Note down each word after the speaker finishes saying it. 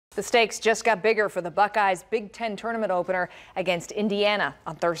The stakes just got bigger for the Buckeyes' Big Ten tournament opener against Indiana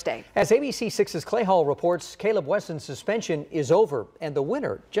on Thursday. As ABC 6's Clay Hall reports, Kaleb Wesson's suspension is over, and the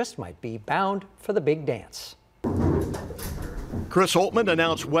winner just might be bound for the big dance. Chris Holtmann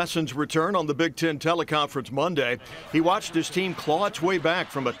announced Wesson's return on the Big Ten teleconference Monday. He watched his team claw its way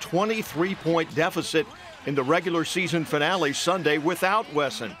back from a 23-point deficit in the regular season finale Sunday without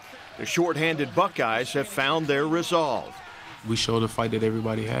Wesson. The shorthanded Buckeyes have found their resolve. We showed the fight that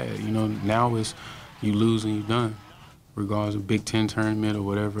everybody had. You know, now it's you lose and you're done, regardless of Big Ten tournament or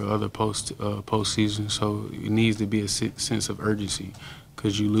whatever other postseason. So it needs to be a sense of urgency,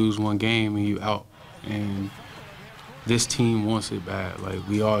 because you lose one game and you out. And this team wants it bad, like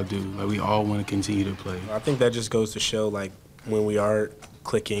we all do. Like we all want to continue to play. I think that just goes to show, like, when we are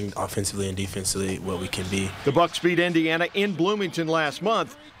clicking offensively and defensively, what we can be. The Bucks beat Indiana in Bloomington last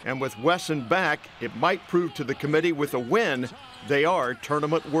month, and with Wesson back, it might prove to the committee with a win they are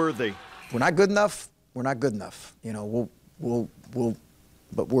tournament worthy. We're not good enough. We're not good enough. You know,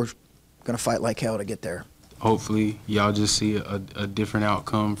 but we're gonna fight like hell to get there. Hopefully, y'all just see a different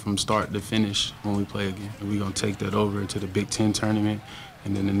outcome from start to finish when we play again. And we're gonna take that over to the Big Ten tournament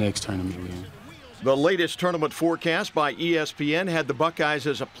and then the next tournament we're in. The latest tournament forecast by ESPN had the Buckeyes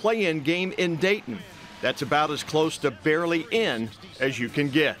as a play-in game in Dayton. That's about as close to barely in as you can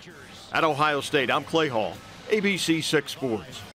get. At Ohio State, I'm Clay Hall, ABC 6 Sports.